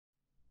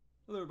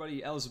Hello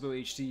everybody,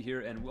 AlzaboHD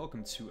here, and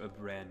welcome to a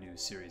brand new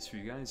series for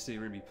you guys. Today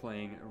we're going to be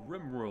playing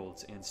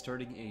Rimworld and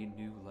starting a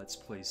new Let's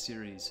Play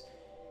series.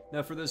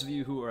 Now for those of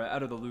you who are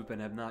out of the loop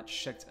and have not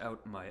checked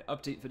out my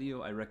update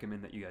video, I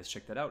recommend that you guys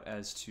check that out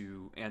as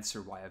to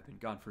answer why I've been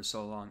gone for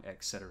so long,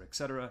 etc,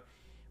 etc.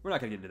 We're not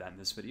going to get into that in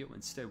this video.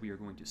 Instead we are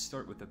going to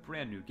start with a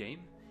brand new game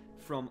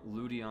from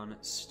Ludeon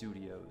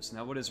Studios.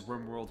 Now what is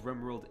Rimworld?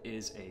 Rimworld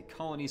is a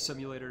colony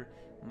simulator,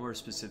 more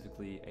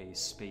specifically a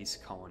space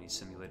colony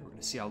simulator. We're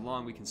going to see how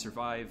long we can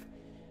survive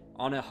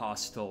on a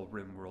hostile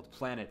Rimworld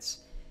planet.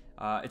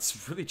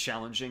 It's really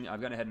challenging.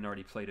 I've gone ahead and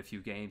already played a few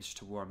games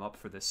to warm up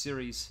for this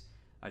series.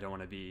 I don't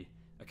want to be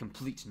a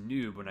complete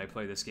noob when I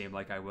play this game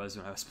like I was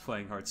when I was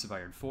playing Hearts of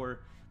Iron 4.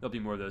 There'll be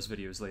more of those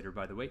videos later,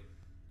 by the way.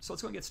 So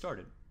let's go and get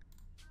started.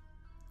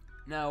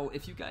 Now,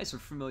 if you guys are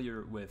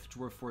familiar with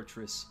Dwarf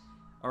Fortress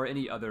or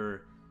any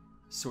other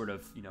sort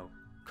of,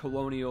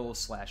 colonial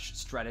 /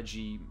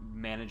 strategy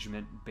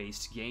management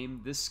based game,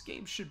 this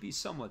game should be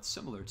somewhat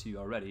similar to you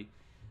already.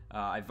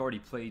 I've already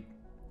played,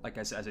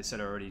 as I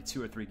said already,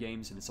 2 or 3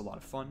 games, and it's a lot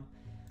of fun.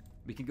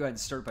 We can go ahead and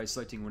start by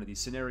selecting one of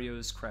these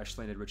scenarios: Crash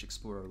Landed, Rich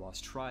Explorer,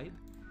 Lost Tribe.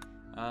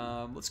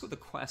 Let's go with the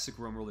classic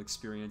Rimworld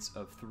experience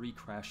of 3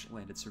 crash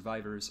landed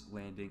survivors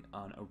landing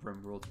on a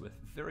Rimworld with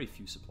very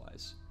few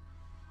supplies.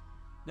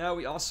 Now,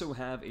 we also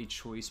have a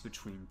choice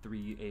between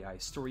 3 AI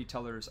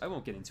storytellers. I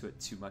won't get into it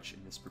too much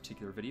in this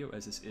particular video,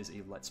 as this is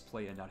a Let's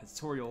Play and not a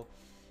tutorial,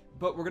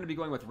 but we're going to be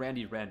going with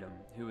Randy Random,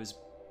 who is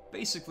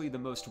basically the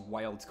most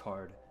wild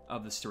card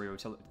of the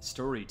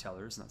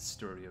storytellers, not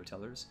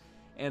stereotellers,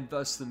 and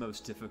thus the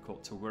most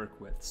difficult to work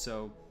with.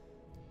 So,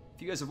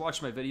 if you guys have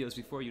watched my videos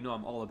before, you know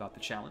I'm all about the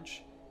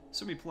challenge.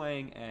 So we'll be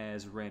playing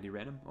as Randy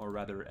Random, or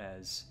rather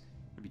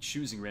we'll be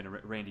choosing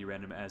Randy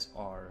Random as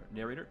our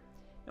narrator,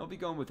 and we'll be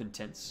going with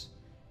Intense,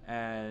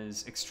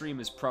 as Extreme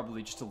is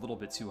probably just a little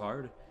bit too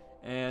hard,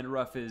 and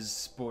Rough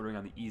is bordering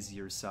on the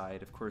easier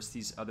side. Of course,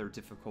 these other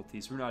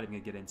difficulties, we're not even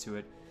going to get into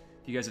it.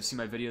 If you guys have seen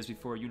my videos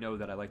before, you know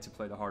that I like to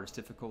play the hardest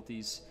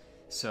difficulties,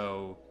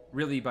 so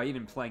really by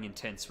even playing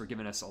Intense, we're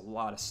giving us a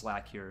lot of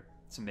slack here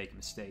to make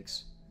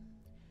mistakes.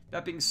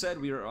 That being said,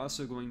 we are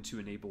also going to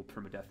enable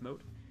Permadeath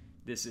mode.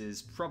 This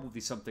is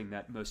probably something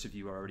that most of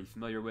you are already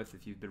familiar with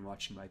if you've been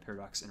watching my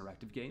Paradox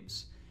Interactive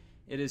games.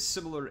 It is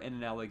similar and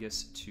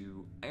analogous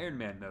to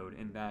Ironman mode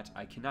in that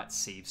I cannot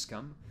save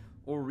scum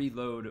or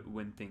reload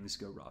when things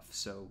go rough.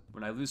 So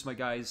when I lose my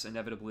guys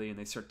inevitably and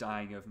they start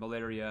dying of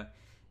malaria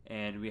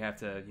and we have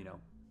to,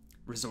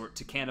 resort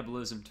to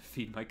cannibalism to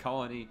feed my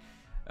colony,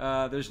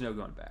 there's no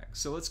going back.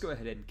 So let's go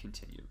ahead and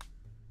continue.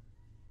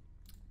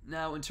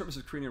 Now, in terms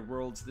of creating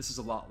worlds, this is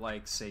a lot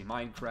like, say,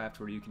 Minecraft,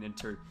 where you can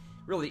enter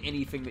really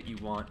anything that you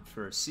want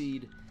for a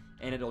seed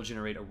and it'll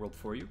generate a world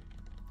for you.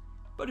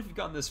 But if you've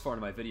gotten this far in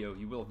my video,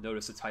 you will have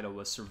noticed the title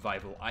was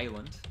Survival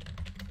Island.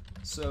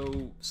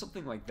 So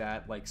something like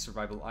that, like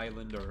Survival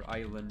Island or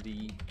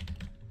Islandy,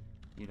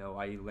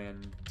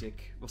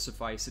 Islandic will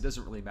suffice. It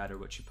doesn't really matter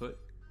what you put.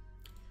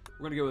 We're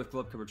going to go with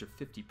globe coverage of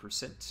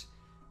 50%.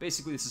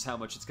 Basically, this is how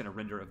much it's going to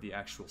render of the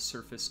actual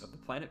surface of the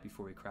planet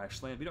before we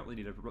crash land. We don't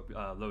really need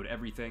to load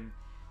everything,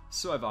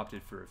 so I've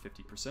opted for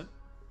 50%.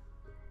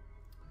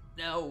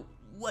 Now,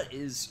 what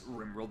is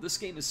Rimworld? This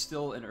game is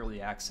still in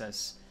early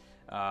access.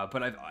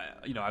 But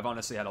I've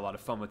honestly had a lot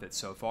of fun with it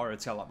so far.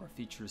 It's got a lot more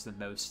features than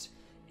most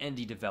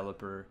indie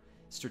developer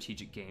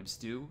strategic games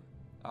do.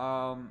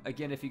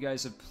 Again, if you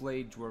guys have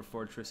played Dwarf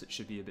Fortress, it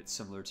should be a bit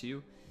similar to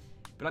you.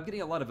 But I'm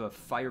getting a lot of a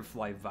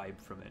Firefly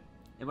vibe from it.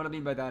 And what I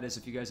mean by that is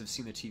if you guys have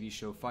seen the TV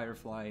show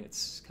Firefly,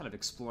 it's kind of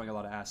exploring a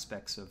lot of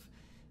aspects of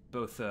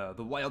both the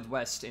Wild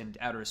West and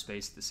outer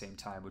space at the same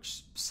time,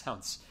 which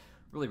sounds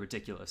really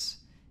ridiculous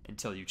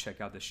until you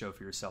check out the show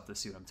for yourself to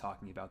see what I'm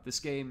talking about.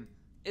 This game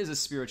is a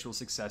spiritual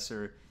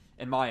successor,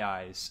 in my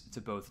eyes,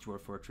 to both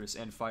Dwarf Fortress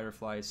and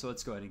Firefly, so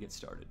let's go ahead and get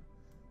started.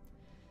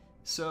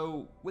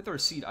 So, with our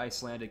seed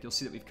Icelandic, you'll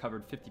see that we've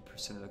covered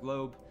 50% of the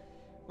globe.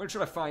 We're going to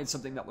try to find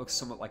something that looks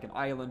somewhat like an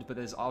island, but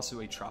that is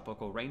also a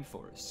tropical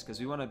rainforest, because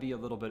we want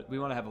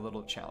to have a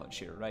little challenge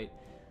here, right?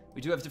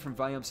 We do have different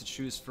biomes to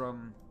choose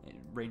from,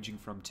 ranging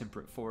from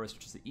temperate forest,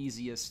 which is the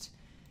easiest,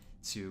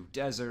 to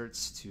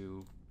deserts,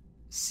 to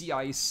sea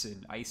ice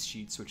and ice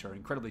sheets, which are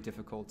incredibly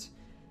difficult.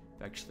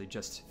 Actually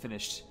just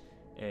finished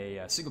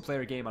a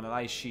single-player game on an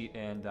ice sheet,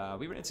 and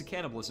we ran into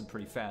cannibalism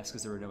pretty fast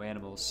because there were no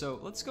animals, so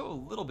let's go a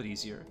little bit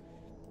easier,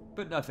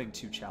 but nothing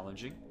too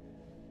challenging.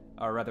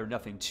 Or rather,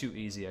 nothing too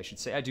easy, I should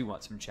say. I do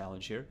want some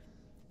challenge here.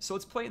 So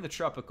let's play in the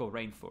tropical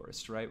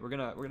rainforest, right? We're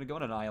gonna go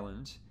on an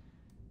island,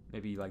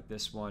 maybe like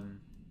this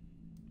one,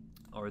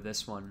 or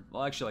this one.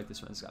 Well, actually, like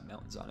this one, it's got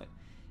mountains on it.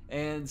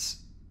 And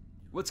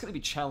what's going to be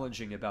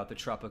challenging about the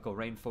tropical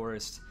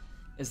rainforest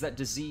is that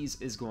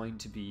disease is going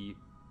to be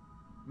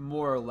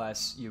more or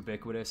less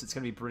ubiquitous. It's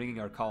going to be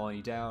bringing our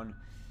colony down,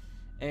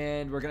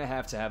 and we're going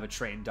to have a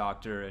trained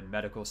doctor and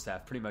medical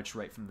staff pretty much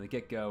right from the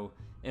get-go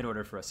in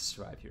order for us to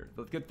survive here.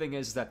 The good thing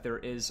is that there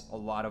is a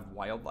lot of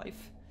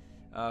wildlife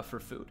for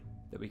food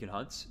that we can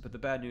hunt, but the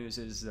bad news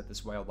is that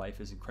this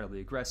wildlife is incredibly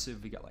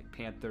aggressive. We got like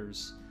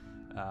panthers,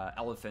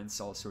 elephants,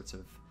 all sorts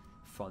of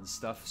fun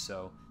stuff,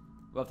 so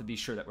we'll have to be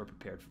sure that we're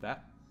prepared for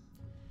that.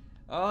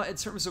 In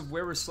terms of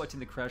where we're selecting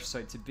the crash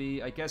site to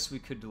be, I guess we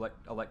could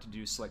elect to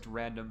do select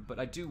random, but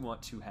I do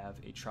want to have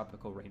a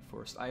tropical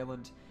rainforest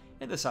island,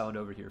 and this island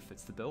over here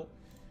fits the bill.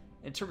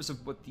 In terms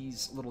of what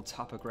these little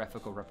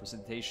topographical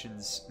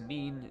representations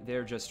mean,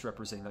 they're just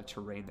representing the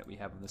terrain that we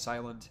have on this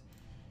island.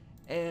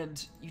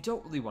 And you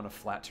don't really want a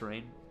flat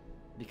terrain,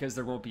 because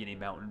there won't be any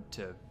mountain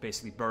to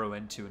basically burrow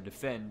into and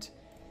defend.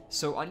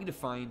 So I need to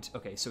find...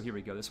 Okay, so here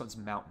we go. This one's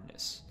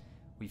mountainous.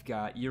 We've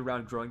got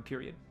year-round growing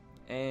period,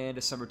 and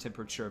a summer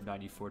temperature of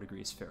 94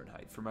 degrees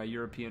Fahrenheit. For my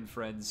European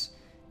friends,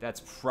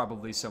 that's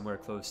probably somewhere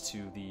close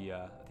to the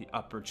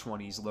upper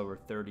 20s, lower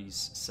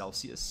 30s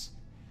Celsius.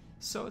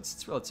 So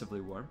it's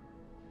relatively warm.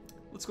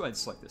 Let's go ahead and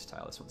select this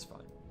tile. This one's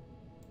fine.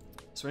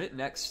 So we're going to hit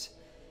next,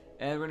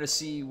 and we're going to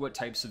see what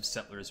types of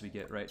settlers we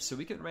get, right? So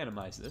we can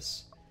randomize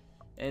this,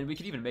 and we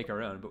can even make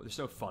our own, but there's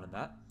no fun in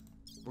that.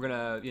 We're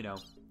going to, you know,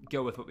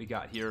 go with what we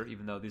got here,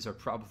 even though these are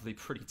probably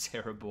pretty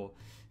terrible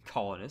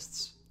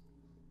colonists.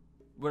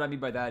 What I mean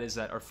by that is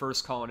that our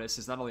first colonist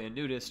is not only a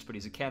nudist, but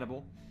he's a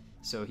cannibal.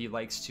 So he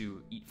likes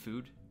to eat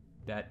food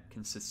that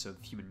consists of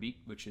human meat,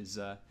 which is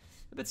a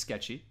bit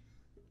sketchy.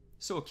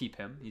 So we'll keep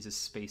him. He's a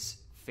space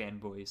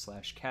fanboy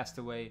 /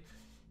 castaway,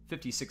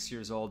 56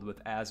 years old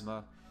with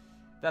asthma.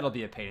 That'll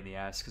be a pain in the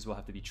ass because we'll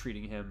have to be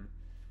treating him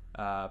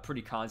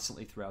pretty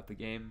constantly throughout the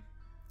game.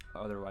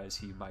 Otherwise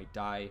he might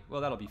die.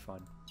 Well, that'll be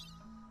fun.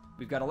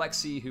 We've got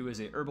Alexei, who is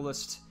a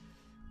herbalist,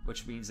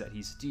 which means that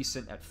he's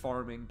decent at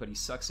farming, but he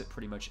sucks at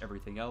pretty much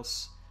everything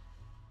else.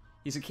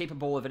 He's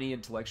incapable of any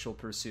intellectual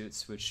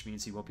pursuits, which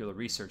means he won't be able to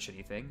research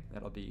anything.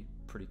 That'll be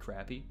pretty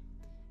crappy.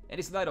 And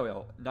he's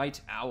a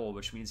night owl,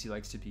 which means he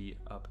likes to be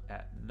up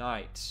at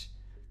night.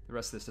 The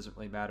rest of this doesn't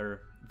really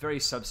matter. Very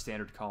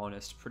substandard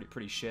colonist,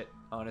 pretty shit,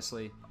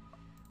 honestly.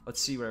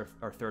 Let's see where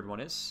our third one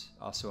is.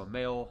 Also a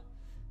male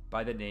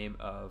by the name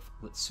of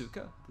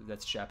Litsuka,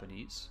 that's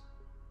Japanese,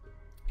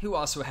 who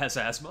also has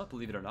asthma,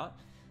 believe it or not.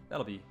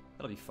 That'll be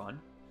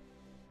fun.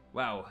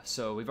 Wow,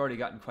 so we've already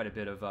gotten quite a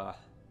bit of,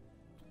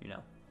 you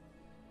know,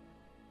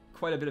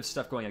 quite a bit of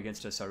stuff going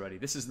against us already.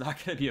 This is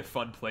not going to be a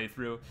fun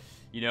playthrough.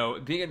 You know,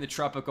 being in the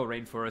tropical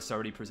rainforest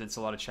already presents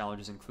a lot of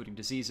challenges, including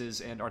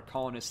diseases, and our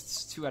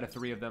colonists, 2 out of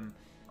 3 of them,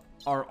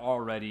 are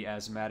already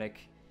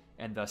asthmatic,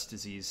 and thus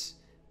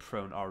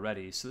disease-prone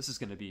already. So this is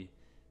going to be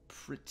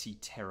pretty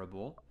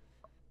terrible.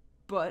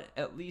 But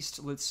at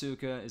least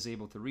Litsuka is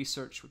able to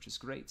research, which is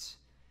great.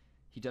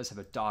 He does have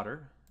a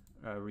daughter,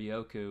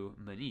 Ryoko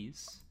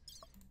Maniz,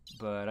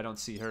 but I don't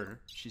see her.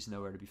 She's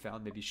nowhere to be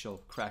found. Maybe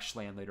she'll crash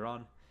land later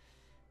on.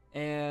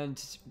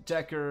 And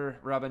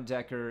Robin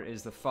Decker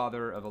is the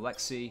father of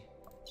Alexei,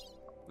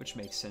 which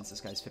makes sense.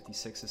 This guy's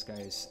 56, this guy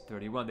is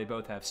 31. They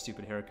both have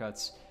stupid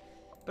haircuts.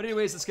 But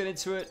anyways, let's get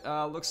into it.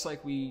 Looks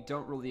like we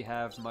don't really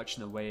have much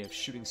in the way of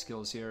shooting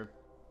skills here.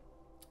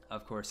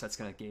 Of course, that's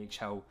going to gauge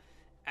how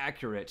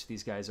accurate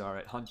these guys are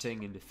at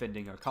hunting and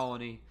defending our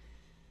colony.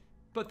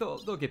 But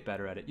they'll get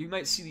better at it. You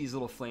might see these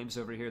little flames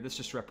over here. This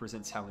just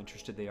represents how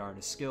interested they are in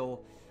a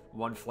skill.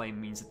 One flame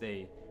means that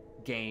they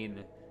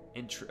gain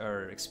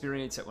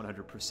experience at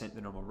 100%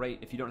 the normal rate.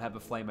 If you don't have a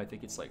flame, I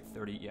think it's like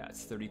 30. Yeah,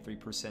 it's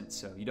 33%.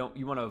 So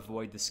you want to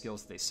avoid the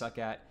skills that they suck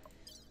at.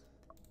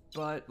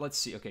 But let's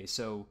see. Okay,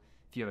 so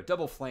if you have a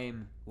double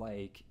flame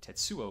like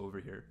Tetsuo over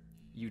here,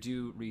 you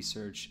do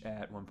research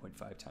at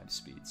 1.5 times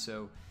speed.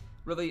 So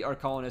really, our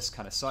colonists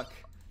kind of suck.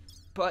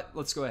 But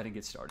let's go ahead and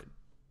get started.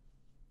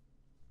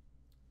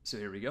 So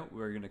here we go.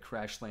 We're going to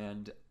crash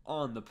land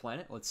on the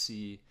planet. Let's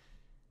see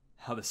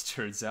how this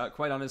turns out.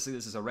 Quite honestly,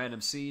 this is a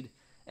random seed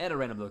and a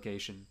random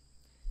location.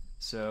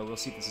 So we'll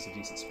see if this is a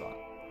decent spot.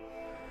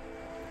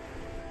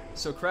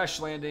 So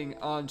crash landing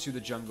onto the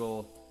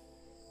jungle.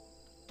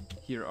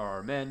 Here are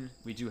our men.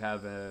 We do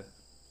have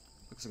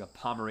looks like a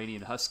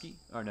Pomeranian husky.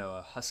 Or no,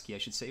 a husky I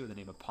should say, with the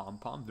name of Pom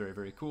Pom. Very,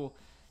 very cool.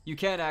 You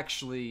can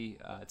actually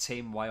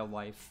tame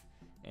wildlife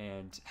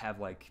and have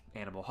like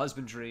animal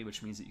husbandry,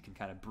 which means that you can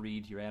kind of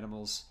breed your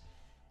animals,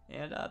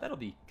 and that'll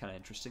be kind of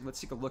interesting.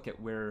 Let's take a look at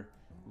where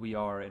we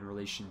are in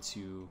relation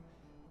to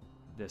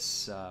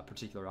this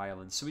particular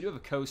island. So we do have a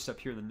coast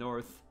up here in the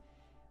north,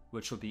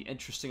 which will be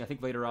interesting. I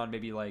think later on,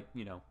 maybe like,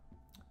 you know,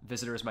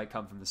 visitors might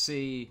come from the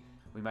sea.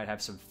 We might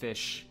have some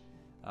fish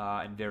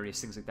and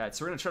various things like that.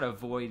 So we're going to try to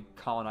avoid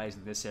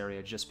colonizing this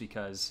area just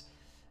because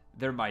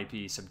there might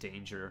be some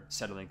danger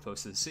settling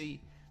close to the sea.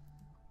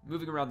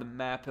 Moving around the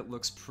map, it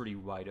looks pretty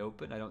wide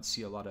open. I don't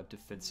see a lot of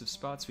defensive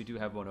spots. We do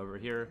have one over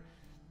here,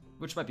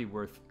 which might be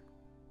worth...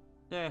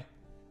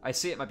 I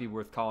see it might be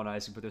worth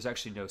colonizing, but there's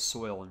actually no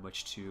soil in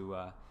which to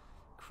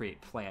create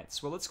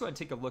plants. Well, let's go ahead and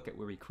take a look at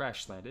where we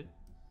crash landed.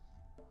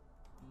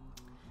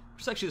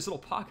 There's actually this little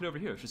pocket over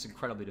here, which is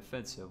incredibly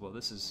defensive. Well,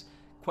 this is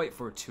quite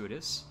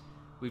fortuitous.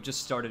 We've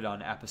just started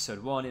on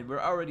episode 1, and we're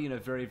already in a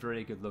very,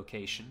 very good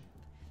location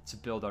to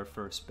build our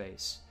first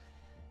base.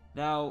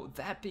 Now,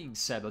 that being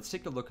said, let's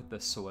take a look at the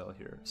soil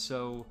here.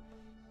 So,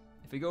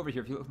 if we go over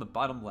here, if you look at the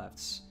bottom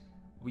lefts,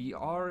 we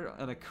are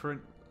in a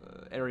current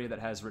area that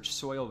has rich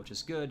soil, which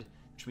is good,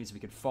 which means we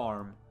can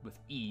farm with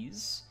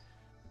ease.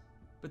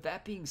 But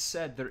that being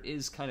said, there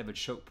is kind of a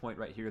choke point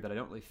right here that I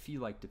don't really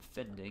feel like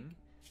defending.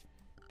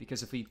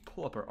 Because if we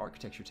pull up our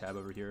architecture tab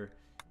over here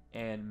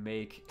and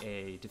make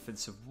a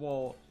defensive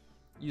wall,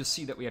 you'll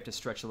see that we have to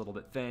stretch a little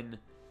bit thin.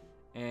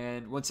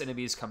 And once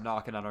enemies come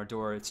knocking on our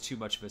door, it's too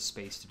much of a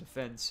space to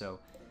defend. So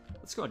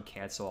let's go and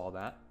cancel all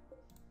that.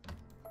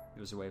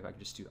 There's a way if I could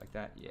just do it like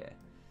that. Yeah.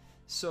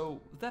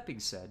 So with that being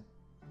said,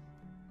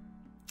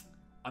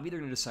 I'm either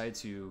going to decide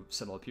to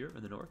settle up here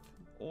in the north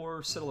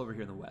or settle over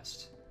here in the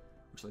west.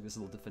 Which, like, this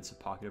little defensive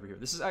pocket over here.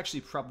 This is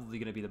actually probably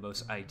going to be the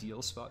most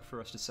ideal spot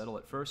for us to settle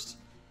at first.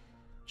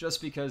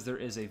 Just because there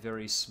is a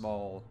very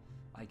small,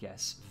 I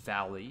guess,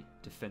 valley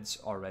defense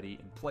already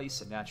in place,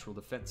 a natural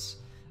defense.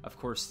 Of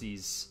course,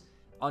 these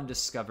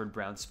undiscovered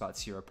brown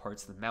spots here are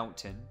parts of the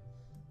mountain.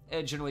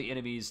 And generally,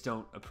 enemies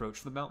don't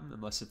approach the mountain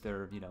unless if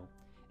they're, you know,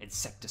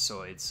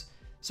 insectoids.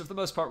 So for the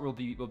most part, we'll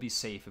be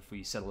safe if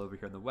we settle over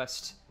here in the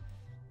west.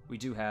 We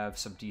do have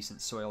some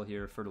decent soil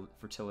here,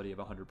 fertility of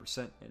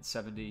 100% and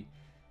 70.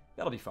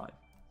 That'll be fine.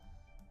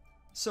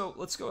 So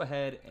let's go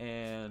ahead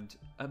and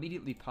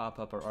immediately pop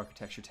up our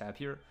architecture tab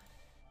here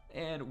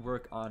and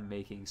work on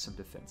making some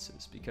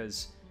defenses,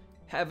 because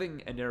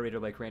having a narrator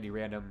like Randy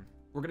Random,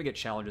 we're going to get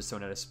challenges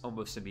thrown at us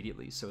almost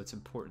immediately, so it's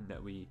important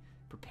that we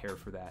prepare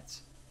for that.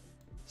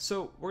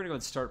 So we're going to go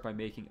and start by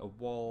making a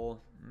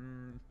wall.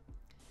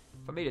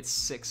 If I made it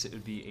 6, it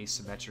would be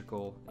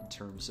asymmetrical in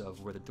terms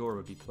of where the door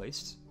would be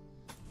placed.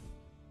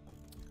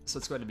 So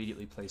let's go ahead and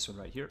immediately place one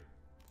right here.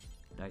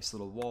 Nice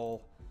little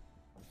wall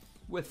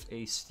with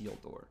a steel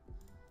door.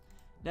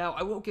 Now,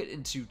 I won't get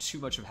into too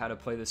much of how to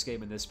play this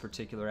game in this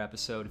particular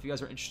episode. If you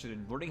guys are interested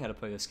in learning how to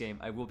play this game,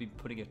 I will be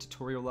putting a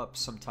tutorial up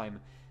sometime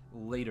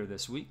later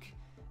this week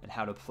on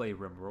how to play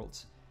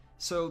Rimworld.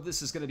 So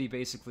this is going to be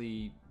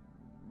basically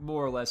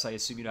more or less, I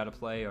assume you know how to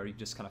play, or you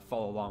just kind of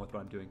follow along with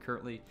what I'm doing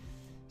currently.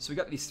 So we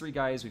got these 3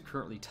 guys. We've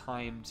currently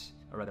timed,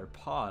 or rather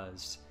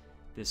paused,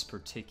 this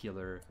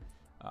particular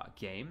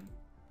game.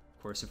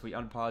 Of course, if we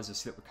unpause, you'll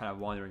see that we're kind of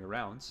wandering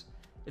around.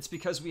 It's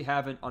because we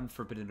haven't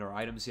unforbidden our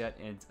items yet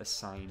and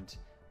assigned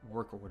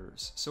work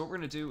orders. So what we're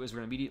going to do is we're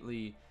going to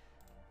immediately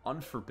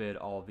unforbid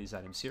all of these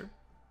items here.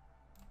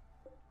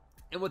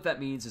 And what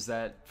that means is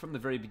that from the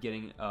very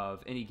beginning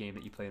of any game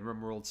that you play in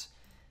Rimworld,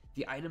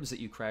 the items that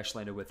you crash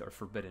landed with are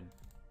forbidden,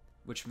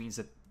 which means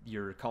that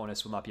your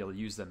colonists will not be able to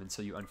use them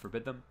until you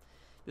unforbid them.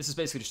 This is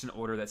basically just an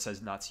order that says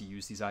not to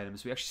use these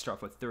items. We actually start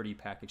off with 30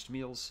 packaged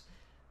meals,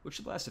 which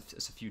should last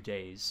us a few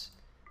days.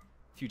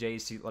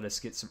 To let us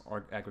get some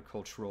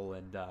agricultural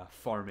and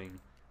farming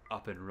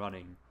up and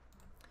running.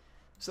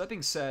 So that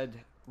being said,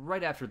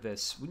 right after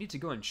this, we need to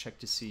go and check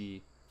to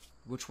see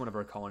which one of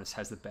our colonists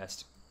has the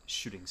best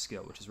shooting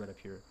skill, which is right up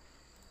here.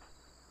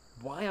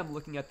 Why I'm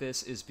looking at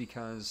this is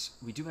because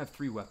we do have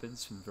 3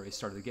 weapons from the very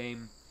start of the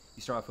game.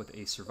 You start off with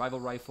a survival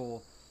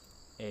rifle,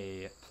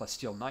 a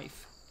plasteel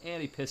knife,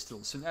 and a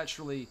pistol. So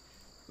naturally,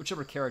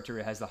 whichever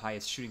character has the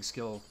highest shooting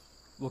skill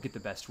will get the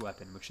best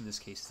weapon, which in this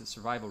case is the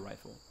survival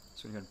rifle.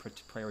 So we're going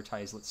to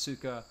prioritize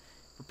Litsuka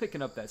for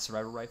picking up that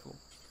survival rifle.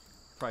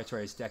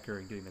 Prioritize Decker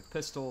and getting the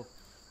pistol.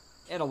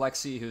 And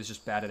Alexei, who's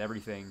just bad at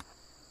everything,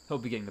 he'll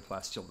be getting the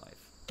plasteel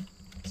knife.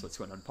 So let's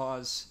go ahead and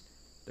unpause.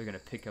 They're going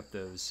to pick up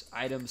those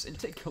items. And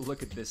take a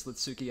look at this.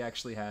 Litsuki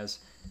actually has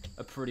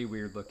a pretty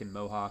weird looking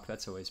mohawk.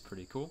 That's always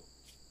pretty cool.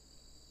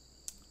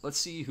 Let's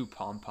see who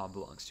Pom Pom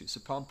belongs to. So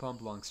Pom Pom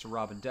belongs to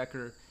Robin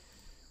Decker,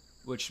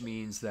 which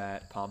means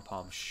that Pom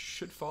Pom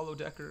should follow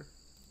Decker.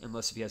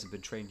 Unless if he hasn't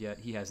been trained yet.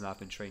 He has not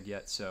been trained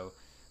yet, so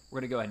we're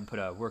going to go ahead and put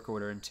a work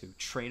order in to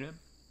train him.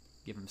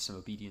 Give him some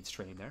obedience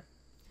training there.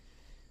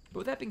 But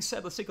with that being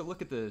said, let's take a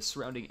look at the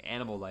surrounding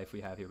animal life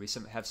we have here. We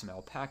have some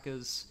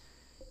alpacas,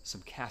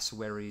 some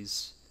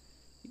cassowaries,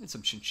 even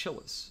some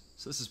chinchillas.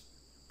 So this is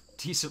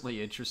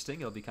decently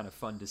interesting. It'll be kind of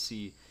fun to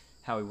see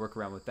how we work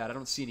around with that. I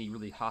don't see any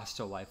really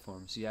hostile life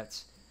forms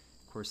yet.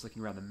 Of course,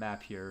 looking around the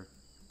map here,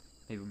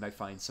 maybe we might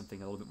find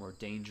something a little bit more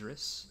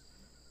dangerous,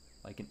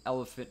 like an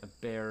elephant, a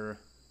bear,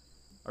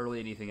 or really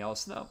anything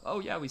else. No. Oh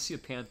yeah, we see a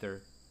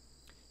panther.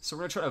 So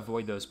we're going to try to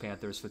avoid those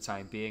panthers for the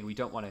time being. We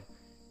don't want to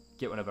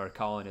get one of our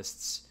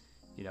colonists.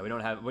 You know, we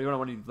don't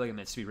want any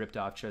ligaments to be ripped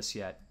off just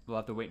yet. We'll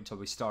have to wait until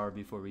we starve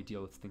before we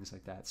deal with things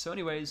like that. So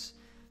anyways,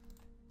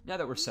 now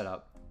that we're set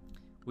up,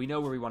 we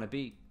know where we want to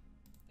be.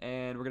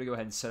 And we're going to go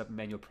ahead and set up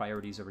manual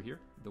priorities over here,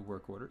 the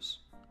work orders.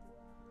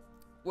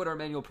 What are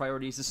manual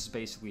priorities? This is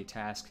basically a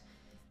task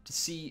to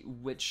see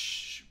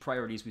which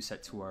priorities we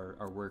set to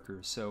our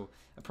workers. So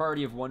a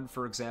priority of 1,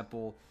 for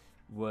example,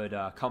 would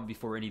come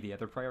before any of the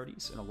other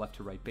priorities on a left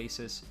to right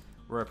basis,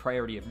 where a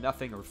priority of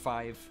nothing, or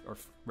 5, or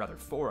rather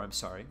 4, I'm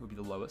sorry, would be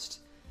the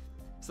lowest.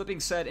 So that being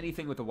said,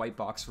 anything with a white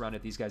box around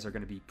it, these guys are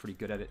going to be pretty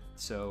good at it.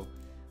 So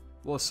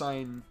we'll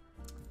assign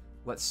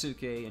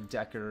Letsuke and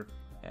Decker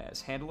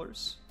as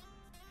handlers.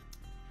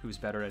 Who's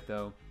better at it,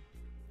 though?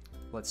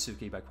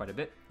 Letsuke by quite a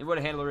bit. And what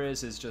a handler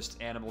is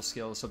just animal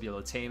skills. He'll be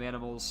able to tame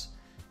animals,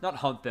 not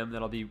hunt them.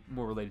 That'll be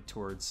more related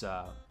towards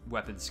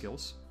weapon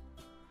skills.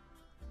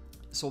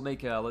 So we'll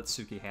make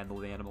Letsuke handle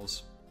the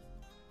animals.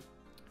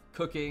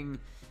 Cooking.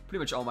 Pretty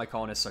much all my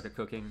colonists suck at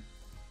cooking.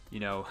 you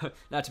know,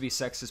 not to be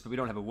sexist, but we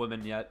don't have a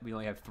woman yet. We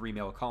only have 3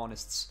 male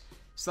colonists.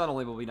 So not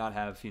only will we not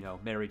have, you know,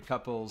 married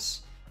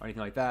couples or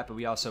anything like that, but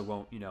we also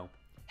won't, you know,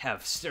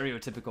 have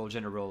stereotypical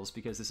gender roles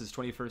because this is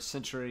 21st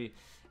century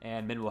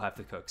and men will have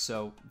to cook.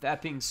 So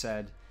that being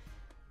said,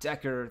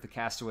 Decker, the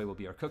castaway, will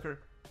be our cooker.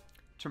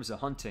 In terms of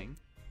hunting,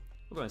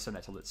 we're going to send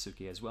that to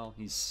Litsuke as well.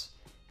 He's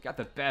got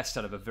the best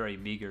out of a very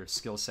meager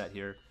skill set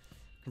here.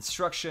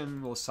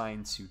 Construction we'll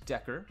assign to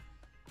Decker.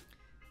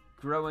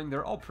 Growing,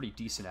 they're all pretty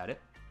decent at it.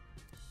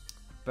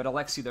 But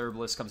Alexi the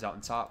herbalist comes out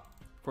on top.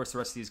 Of course, the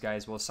rest of these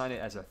guys will assign it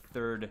as a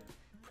 3rd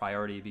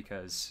priority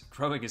because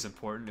growing is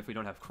important. If we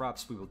don't have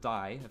crops, we will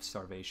die of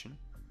starvation.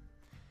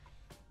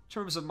 In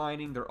terms of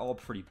mining, they're all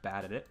pretty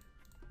bad at it.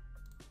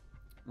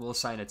 We'll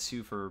assign a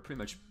 2 for pretty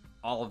much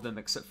all of them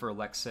except for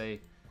Alexei,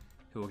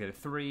 who will get a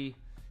 3.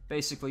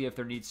 Basically, if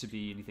there needs to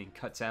be anything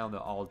cut down,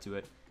 they'll all do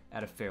it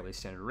at a fairly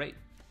standard rate.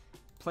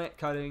 Plant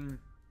cutting,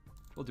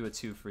 we'll do a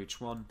 2 for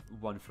each one.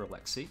 1 for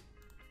Alexei.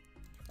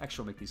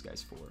 Actually, we'll make these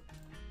guys 4.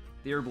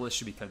 The herbalist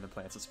should be cutting the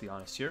plants, let's be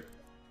honest here.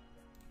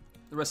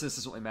 The rest of this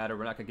doesn't really matter.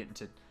 We're not going to get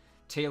into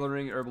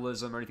tailoring,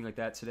 herbalism, or anything like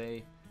that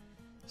today.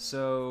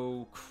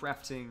 So,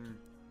 crafting.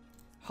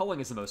 Hulling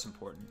is the most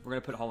important. We're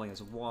going to put hulling as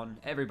a 1.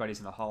 Everybody's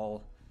in the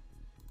hull.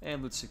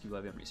 And Lutsuki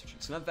Levy on researching.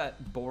 So now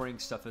that boring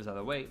stuff is out of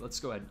the way, let's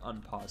go ahead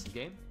and unpause the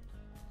game.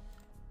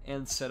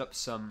 And set up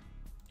some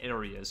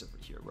areas over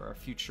here where our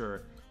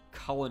future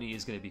colony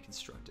is going to be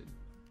constructed.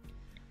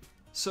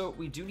 So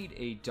we do need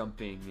a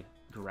dumping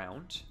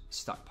ground,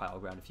 stockpile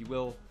ground if you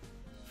will,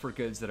 for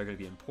goods that are going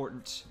to be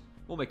important.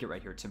 We'll make it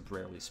right here,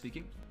 temporarily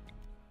speaking.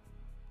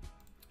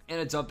 And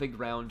a dumping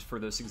ground for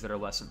those things that are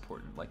less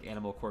important, like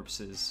animal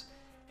corpses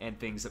and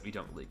things that we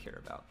don't really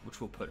care about, which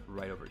we'll put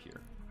right over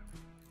here.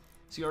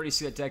 So you already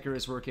see that Decker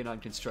is working on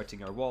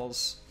constructing our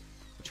walls,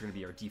 which are going to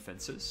be our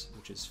defenses,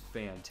 which is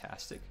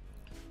fantastic.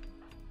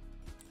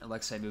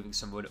 Alexei moving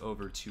some wood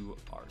over to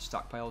our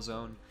stockpile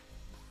zone,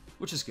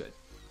 which is good.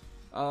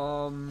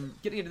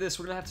 Getting into this,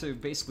 we're going to have to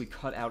basically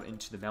cut out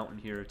into the mountain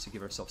here to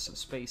give ourselves some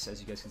space. As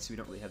you guys can see, we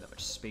don't really have that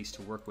much space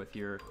to work with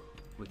here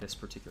with this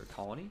particular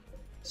colony.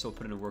 So we'll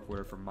put in a work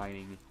order for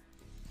mining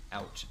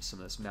out some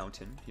of this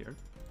mountain here.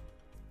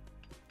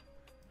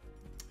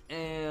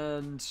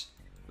 And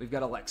we've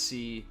got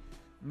Alexei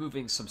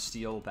moving some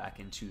steel back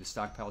into the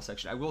stockpile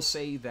section. I will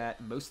say that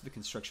most of the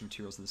construction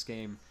materials in this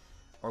game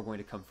are going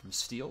to come from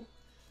steel,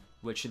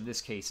 which in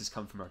this case has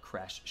come from our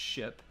crashed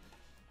ship,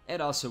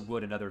 and also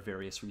wood and other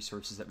various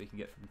resources that we can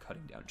get from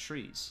cutting down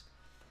trees.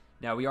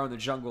 Now, we are in the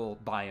jungle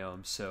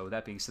biome, so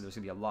that being said, there's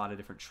going to be a lot of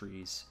different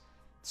trees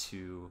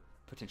to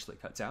potentially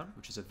cut down,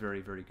 which is a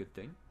very, very good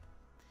thing.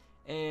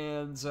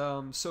 And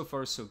so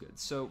far, so good.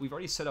 So we've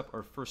already set up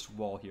our first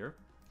wall here,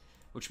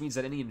 which means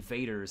that any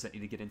invaders that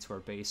need to get into our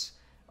base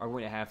are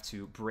going to have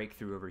to break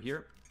through over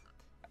here.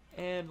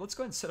 And let's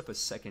go ahead and set up a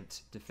second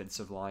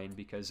defensive line,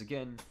 because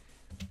again,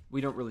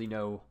 we don't really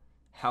know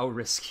how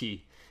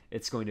risky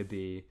it's going to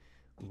be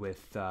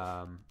with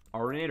our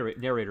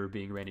narrator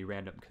being Randy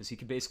Random, because he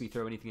can basically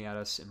throw anything at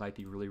us. It might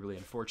be really, really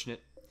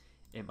unfortunate.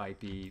 It might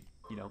be,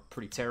 you know,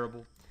 pretty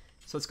terrible.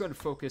 So let's go ahead and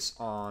focus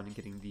on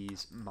getting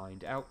these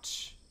mined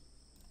out.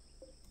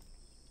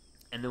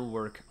 And then we'll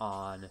work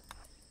on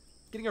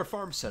getting our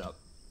farm set up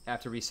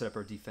after we set up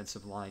our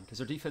defensive line, because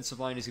our defensive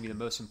line is going to be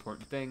the most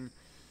important thing.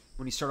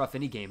 When you start off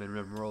any game in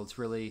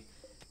Rimworld,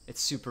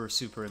 it's super,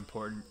 super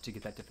important to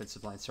get that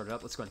defensive line started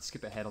up. Let's go ahead and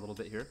skip ahead a little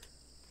bit here.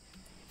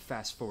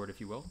 Fast forward, if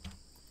you will.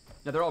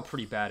 Now, they're all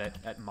pretty bad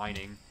at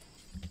mining.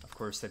 Of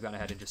course, they've gone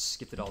ahead and just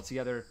skipped it all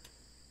together.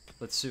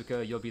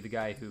 Litsuka, you'll be the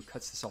guy who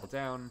cuts this all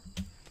down.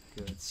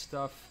 Good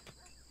stuff.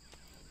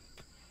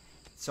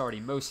 It's already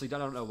mostly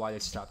done. I don't know why they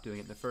stopped doing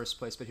it in the first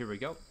place, but here we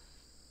go.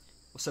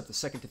 We'll set up the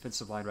second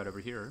defensive line right over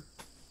here.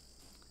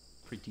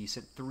 Pretty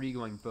decent. 3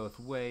 going both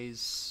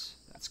ways.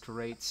 That's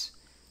great.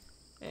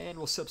 And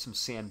we'll set up some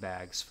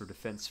sandbags for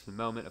defense for the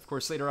moment. Of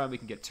course, later on we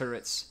can get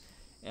turrets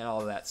and all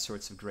of that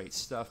sorts of great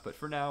stuff, but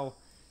for now,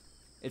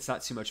 it's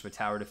not too much of a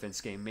tower defense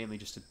game, mainly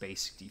just a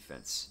basic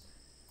defense.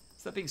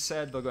 So that being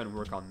said, they'll go ahead and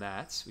work on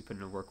that. We put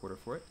in a work order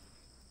for it.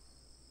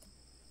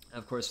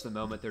 Of course, for the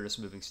moment, they're just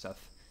moving stuff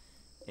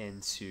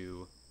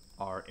into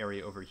our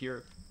area over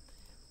here.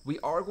 We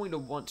are going to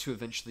want to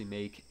eventually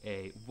make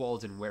a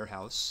walled-in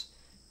warehouse,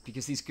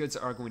 because these goods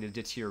are going to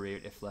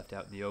deteriorate if left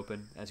out in the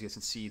open. As you guys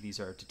can see, these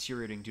are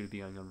deteriorating due to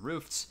being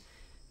unroofed.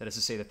 That is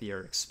to say that they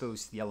are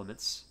exposed to the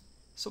elements.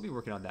 So we'll be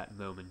working on that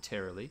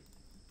momentarily.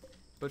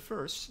 But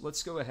first,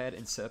 let's go ahead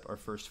and set up our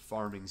first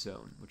farming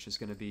zone, which is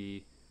going to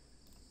be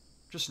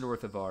just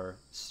north of our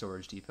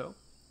storage depot.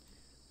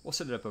 We'll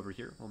set it up over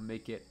here. We'll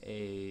make it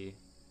a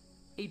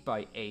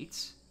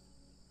 8x8.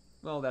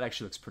 Well, that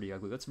actually looks pretty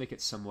ugly. Let's make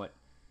it somewhat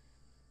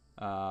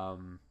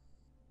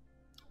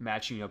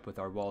matching up with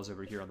our walls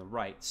over here on the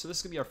right. So this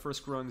is going to be our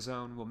first growing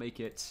zone. We'll make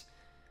it,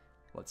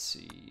 let's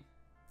see,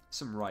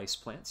 some rice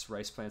plants.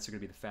 Rice plants are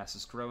going to be the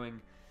fastest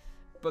growing,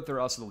 but they're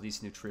also the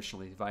least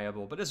nutritionally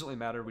viable. But it doesn't really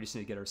matter. We just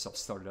need to get ourselves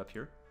started up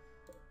here.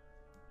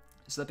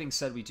 So that being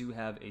said, we do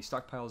have a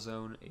stockpile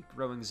zone, a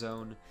growing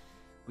zone.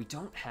 We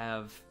don't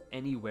have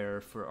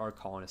anywhere for our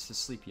colonists to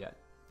sleep yet,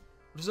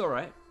 which is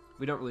alright.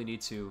 We don't really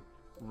need to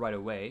right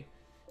away.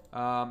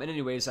 And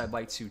anyways, I'd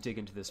like to dig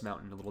into this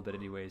mountain a little bit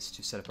anyways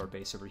to set up our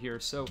base over here.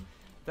 So,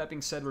 that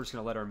being said, we're just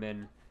going to let our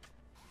men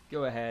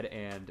go ahead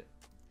and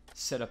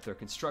set up their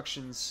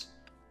constructions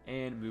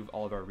and move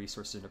all of our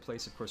resources into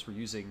place. Of course, we're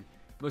using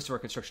most of our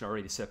construction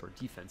already to set up our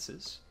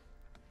defenses.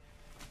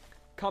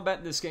 Combat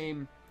in this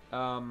game,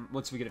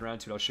 once we get around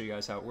to it, I'll show you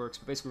guys how it works.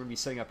 But basically, we're going to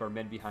be setting up our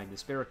men behind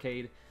this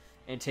barricade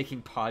and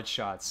taking pod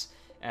shots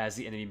as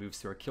the enemy moves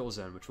through our kill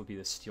zone, which will be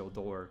the steel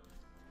door.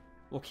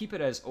 We'll keep it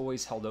as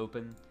always held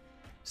open,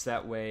 so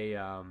that way,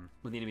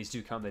 when the enemies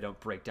do come, they don't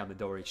break down the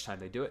door each time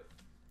they do it.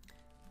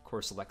 Of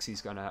course,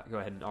 Alexi's going to go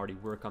ahead and already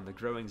work on the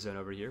growing zone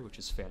over here, which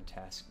is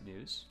fantastic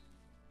news.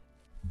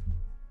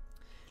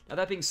 Now,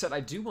 that being said,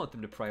 I do want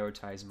them to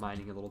prioritize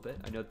mining a little bit.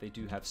 I know that they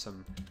do have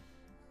some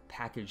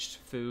packaged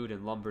food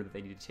and lumber that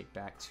they need to take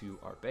back to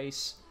our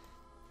base.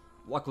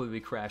 Luckily, we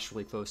crashed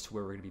really close to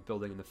where we're going to be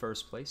building in the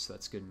first place, so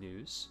that's good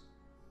news.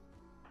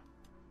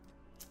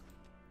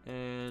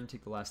 And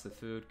take the last of the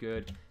food.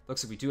 Good.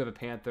 Looks like we do have a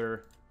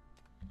panther,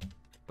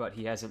 but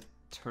he hasn't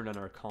turned on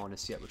our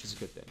colonists yet, which is a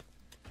good thing.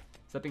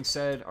 So that being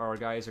said, our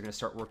guys are going to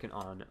start working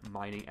on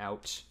mining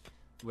out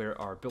where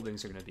our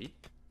buildings are going to be,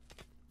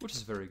 which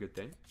is a very good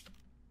thing.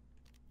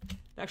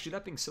 Actually,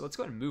 that being said, let's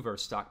go ahead and move our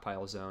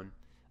stockpile zone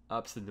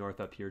up to the north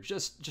up here,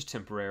 just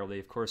temporarily.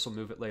 Of course, we'll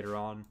move it later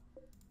on.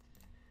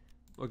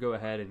 We'll go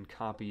ahead and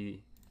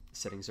copy the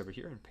settings over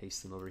here and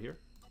paste them over here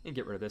and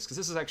get rid of this, because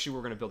this is actually where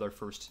we're going to build our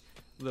first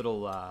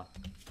little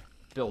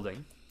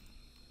building.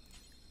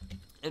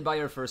 And by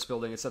our first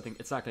building, it's not going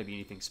to be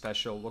anything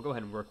special. We'll go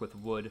ahead and work with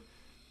wood,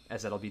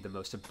 as that'll be the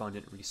most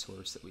abundant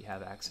resource that we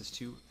have access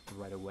to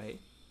right away.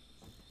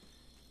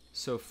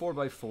 So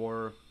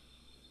 4x4,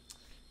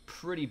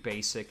 pretty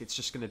basic. It's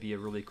just going to be a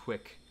really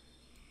quick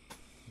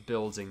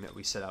building that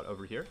we set out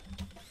over here,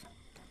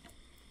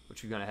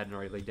 which we've gone ahead and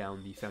already laid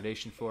down the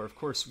foundation for. Of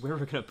course, where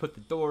we're going to put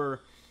the door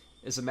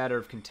is a matter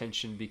of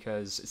contention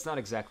because it's not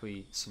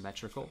exactly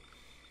symmetrical.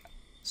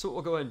 So what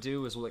we'll go ahead and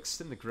do is we'll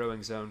extend the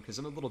growing zone, because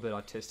I'm a little bit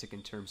autistic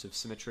in terms of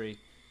symmetry.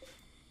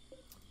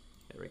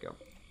 There we go.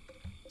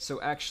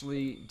 So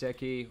actually,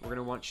 Deki, we're going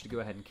to want you to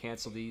go ahead and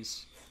cancel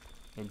these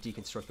and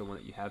deconstruct the one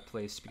that you have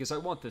placed, because I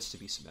want this to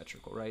be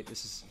symmetrical, right?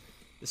 This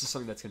is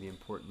something that's going to be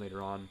important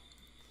later on.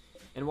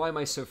 And why am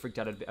I so freaked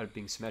out at it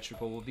being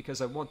symmetrical? Well,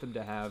 because I want them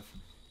to have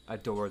a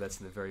door that's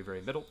in the very,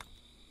 very middle.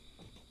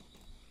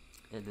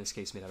 In this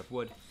case, made out of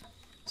wood.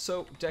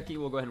 So, Deki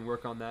will go ahead and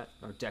work on that,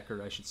 or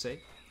Decker, I should say.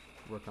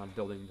 Work on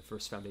building the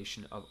first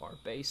foundation of our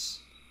base.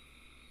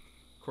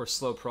 Of course,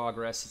 slow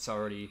progress. It's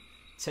already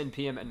 10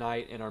 p.m. at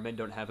night, and our men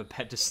don't have a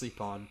bed to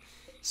sleep on.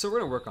 So we're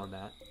going to work on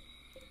that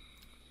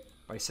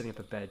by setting up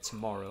a bed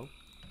tomorrow.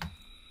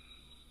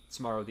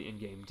 Tomorrow, the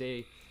in-game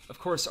day. Of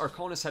course, our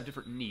colonists have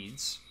different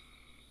needs.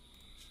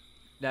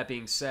 That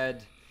being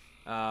said,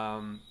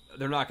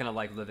 they're not going to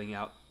like living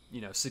out,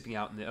 sleeping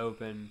out in the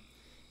open.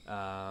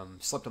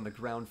 Slept on the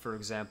ground, for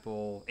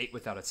example, ate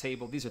without a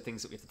table. These are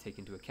things that we have to take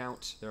into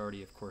account. They're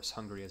already, of course,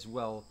 hungry as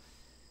well.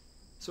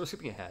 So we're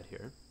skipping ahead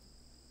here.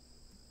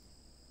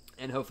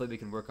 And hopefully we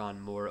can work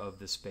on more of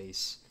the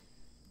space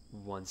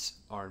once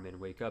our men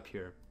wake up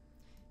here.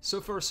 So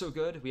far, so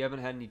good. We haven't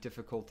had any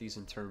difficulties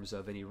in terms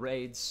of any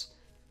raids.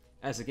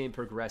 As the game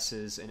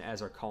progresses and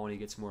as our colony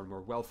gets more and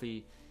more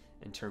wealthy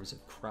in terms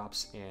of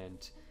crops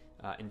and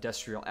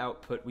industrial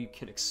output, we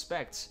can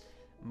expect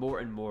more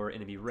and more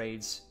enemy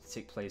raids to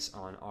take place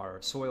on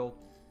our soil.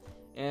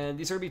 And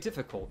these are going to be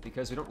difficult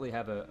because we don't really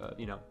have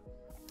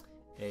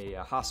a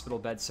hospital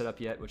bed set up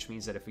yet, which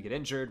means that if we get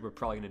injured, we're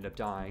probably going to end up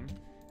dying,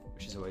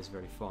 which is always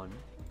very fun.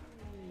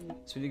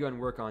 So we need to go and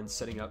work on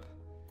setting up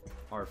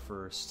our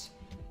first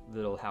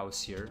little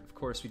house here. Of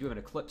course, we do have an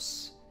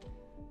eclipse,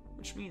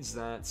 which means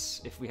that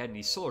if we had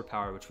any solar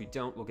power, which we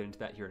don't, we'll get into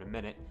that here in a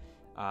minute,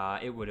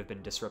 it would have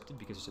been disrupted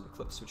because there's an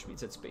eclipse, which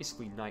means it's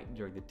basically night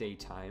during the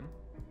daytime,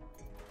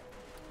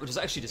 which is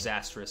actually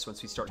disastrous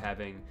once we start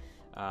having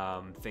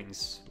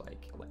things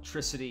like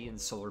electricity and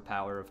solar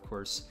power. Of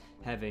course,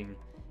 having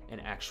an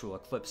actual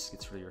eclipse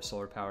gets rid of your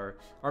solar power.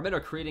 Our men are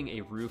creating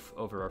a roof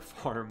over our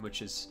farm,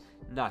 which is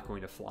not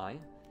going to fly.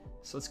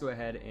 So let's go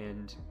ahead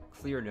and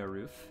clear no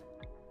roof,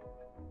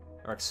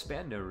 or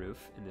expand no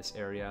roof in this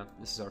area.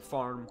 This is our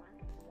farm.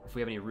 If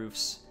we have any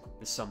roofs,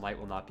 the sunlight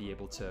will not be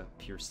able to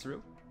pierce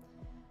through.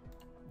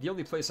 The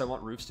only place I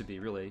want roofs to be,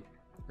 really,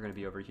 are going to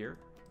be over here.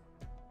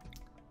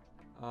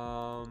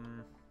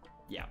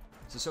 Yeah.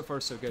 So far,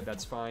 so good.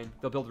 That's fine.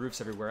 They'll build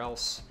roofs everywhere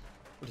else,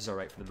 which is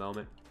alright for the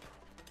moment.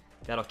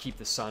 That'll keep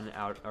the sun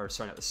out, or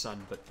sorry, not the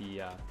sun, but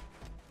the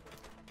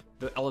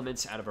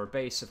elements out of our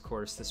base. Of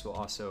course, this will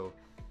also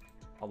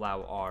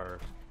allow our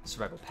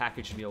survival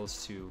package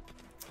meals to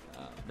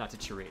not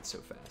deteriorate so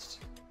fast.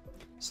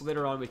 So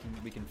later on, we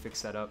can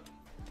fix that up.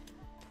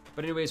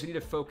 But anyways, we need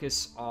to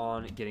focus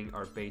on getting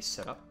our base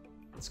set up.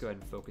 Let's go ahead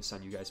and focus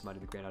on you guys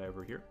mining the granite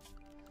over here.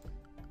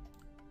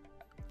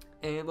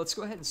 And let's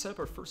go ahead and set up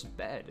our first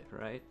bed,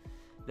 right?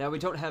 Now, we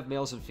don't have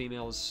males and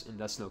females, and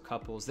thus no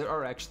couples. There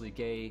are actually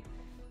gay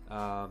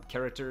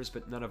characters,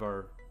 but none of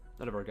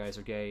our guys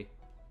are gay.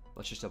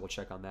 Let's just double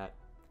check on that.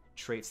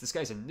 Traits. This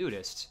guy's a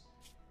nudist,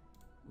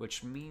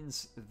 which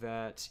means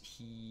that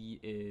he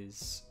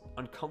is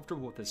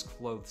uncomfortable with his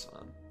clothes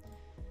on.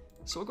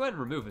 So we'll go ahead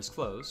and remove his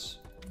clothes.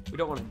 We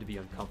don't want him to be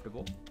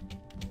uncomfortable.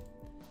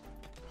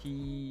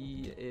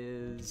 He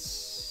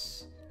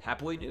is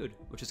happily nude,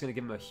 which is going to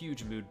give him a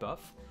huge mood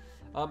buff.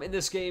 In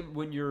this game,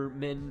 when your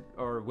men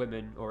or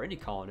women, or any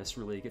colonist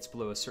really, gets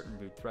below a certain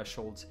mood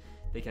threshold,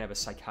 they can have a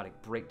psychotic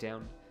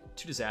breakdown,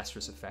 2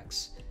 disastrous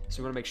effects.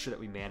 So we want to make sure that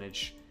we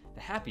manage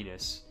the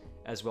happiness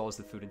as well as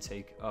the food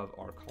intake of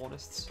our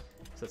colonists.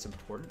 So that's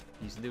important.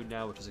 He's nude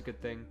now, which is a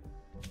good thing.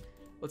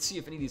 Let's see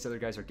if any of these other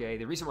guys are gay.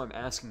 The reason why I'm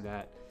asking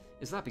that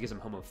is not because I'm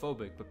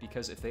homophobic, but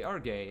because if they are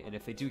gay, and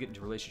if they do get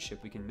into a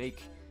relationship, we can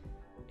make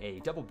a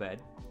double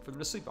bed for them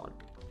to sleep on.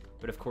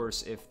 But of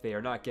course, if they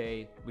are not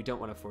gay, we don't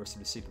want to force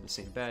them to sleep in the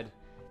same bed.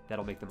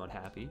 That'll make them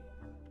unhappy.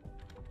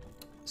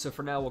 So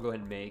for now, we'll go ahead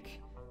and make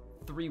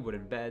 3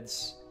 wooden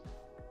beds.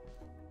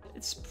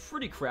 It's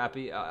pretty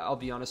crappy. I'll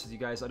be honest with you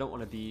guys. I wouldn't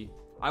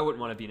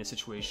want to be in a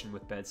situation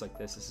with beds like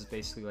this. This is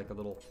basically like a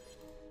little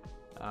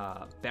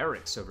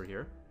barracks over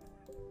here.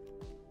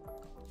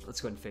 Let's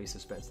go ahead and face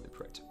this beds in the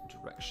correct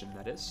direction,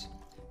 that is.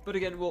 But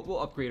again, we'll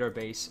upgrade our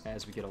base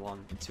as we get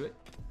along into it.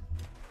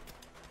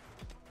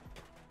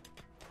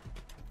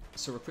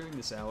 So we're clearing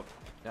this out.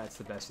 That's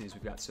the best news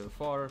we've got so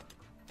far.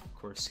 Of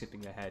course,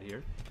 skipping ahead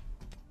here.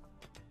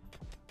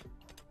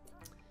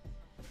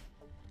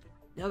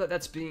 Now that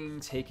that's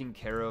being taken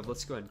care of,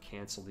 let's go ahead and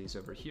cancel these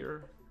over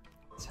here.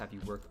 Let's have you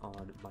work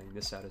on mining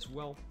this out as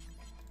well.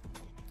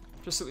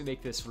 Just so we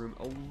make this room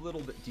a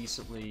little bit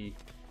decently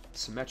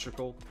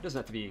symmetrical. It doesn't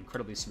have to be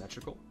incredibly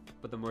symmetrical,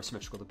 but the more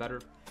symmetrical the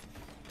better.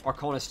 Our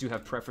colonists do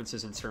have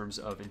preferences in terms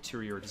of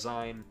interior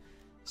design,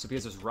 so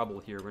because there's rubble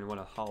here, we're going to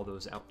want to hollow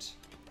those out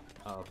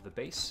of the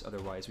base,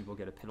 otherwise we will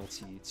get a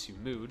penalty to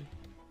mood.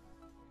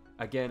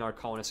 Again, our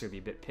colonists are going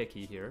to be a bit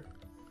picky here.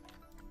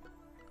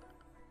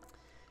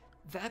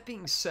 That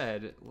being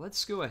said,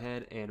 let's go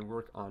ahead and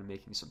work on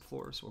making some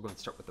floors. We'll go ahead and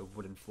start with a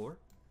wooden floor,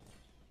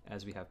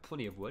 as we have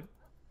plenty of wood.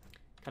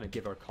 Kind of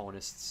give our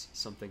colonists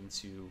something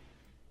to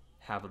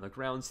have on the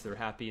ground so they're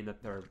happy and that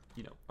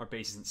our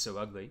base isn't so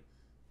ugly.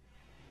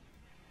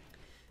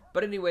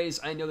 But anyways,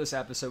 I know this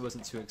episode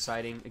wasn't too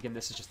exciting. Again,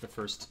 this is just the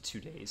first 2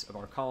 days of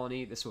our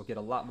colony. This will get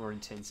a lot more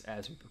intense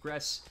as we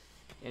progress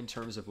in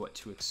terms of what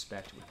to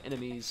expect with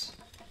enemies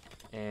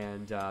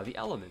and the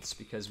elements,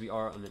 because we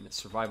are on a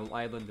survival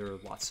island. There are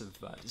lots of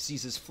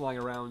diseases flying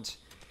around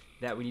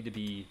that we need to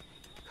be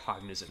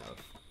cognizant of.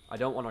 I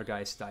don't want our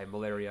guys to die of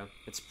malaria.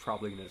 It's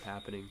probably going to end up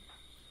happening.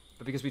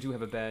 But because we do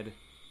have a bed,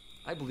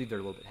 I believe they're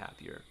a little bit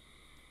happier.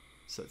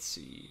 So let's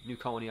see. New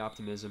colony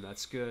optimism,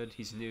 that's good.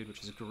 He's nude,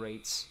 which is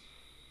great.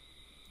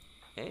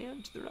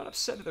 And they're not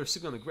upset that they're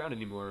sleeping on the ground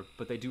anymore,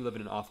 but they do live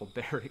in an awful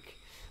barrack.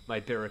 My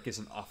barrack is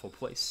an awful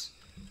place.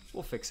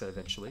 We'll fix that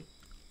eventually.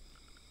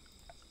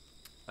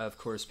 Of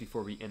course,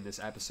 before we end this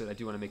episode, I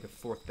do want to make a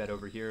 4th bed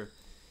over here,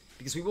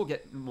 because we will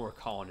get more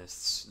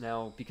colonists.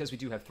 Now, because we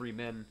do have 3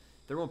 men,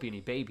 there won't be any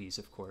babies,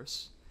 of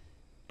course.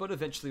 But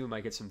eventually we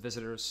might get some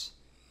visitors.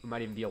 We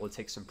might even be able to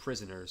take some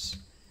prisoners.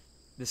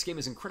 This game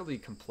is incredibly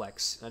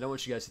complex. I don't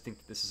want you guys to think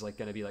that this is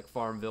going to be like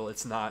Farmville.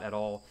 It's not at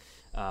all.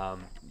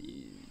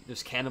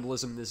 There's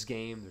cannibalism in this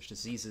game. There's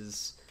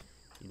diseases.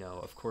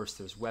 Of course,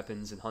 there's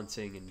weapons and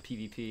hunting and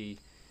PvP.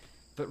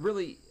 But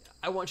really,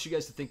 I want you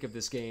guys to think of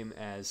this game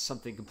as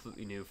something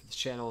completely new for this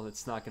channel.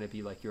 It's not going to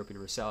be like European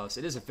Universalis.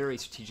 It is a very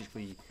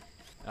strategically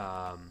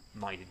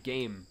minded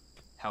game,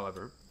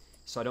 however,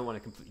 so I don't want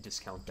to completely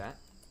discount that.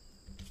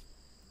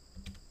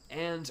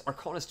 And our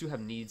colonists do have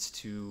needs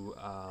to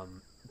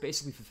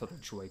basically fulfill their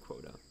joy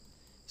quota.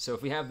 So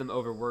if we have them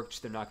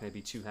overworked, they're not going to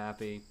be too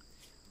happy.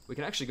 We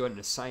can actually go ahead and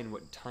assign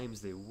what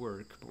times they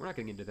work, but we're not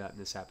going to get into that in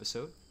this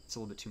episode. It's a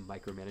little bit too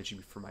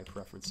micromanaging for my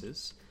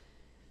preferences.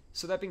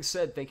 So that being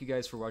said, thank you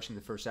guys for watching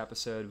the first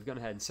episode. We've gone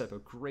ahead and set up a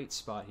great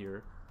spot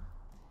here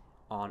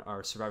on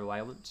our survival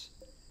island.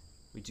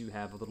 We do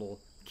have a little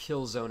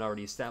kill zone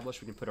already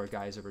established. We can put our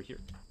guys over here.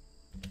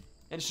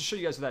 And just to show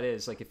you guys what that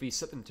is, like if we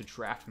set them to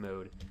draft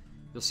mode,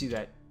 you'll see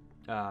that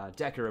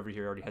Decker over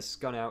here already has his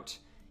gun out.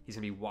 He's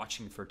going to be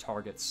watching for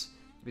targets.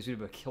 Because we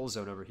have a kill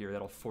zone over here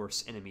that'll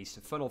force enemies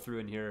to funnel through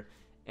in here,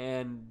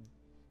 and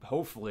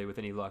hopefully, with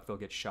any luck, they'll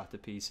get shot to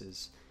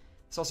pieces.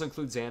 This also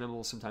includes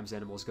animals. Sometimes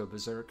animals go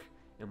berserk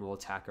and will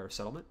attack our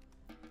settlement.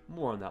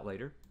 More on that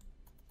later.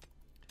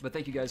 But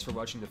thank you guys for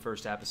watching the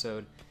first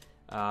episode.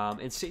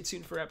 And stay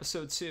tuned for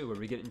episode 2, where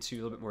we get into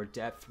a little bit more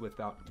depth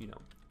without,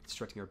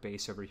 constructing our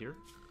base over here.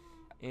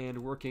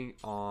 And working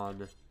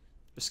on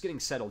just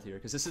getting settled here,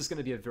 because this is going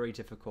to be a very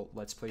difficult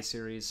Let's Play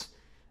series.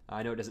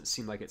 I know it doesn't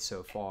seem like it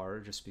so far,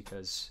 just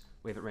because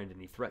we haven't ran into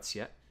any threats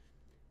yet.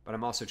 But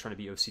I'm also trying to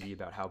be OCD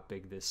about how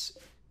big this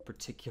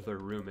particular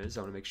room is.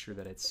 I want to make sure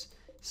that it's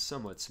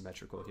somewhat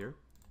symmetrical here.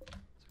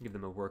 So give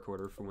them a work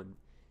order for when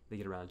they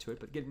get around to it.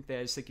 But getting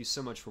guys, thank you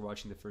so much for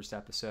watching the first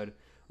episode.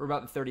 We're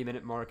about the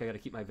 30-minute mark. I got to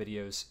keep my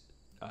videos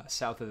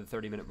south of the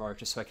 30-minute mark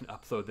just so I can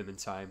upload them in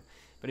time.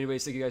 But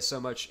anyways, thank you guys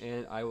so much,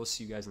 and I will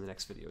see you guys in the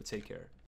next video. Take care.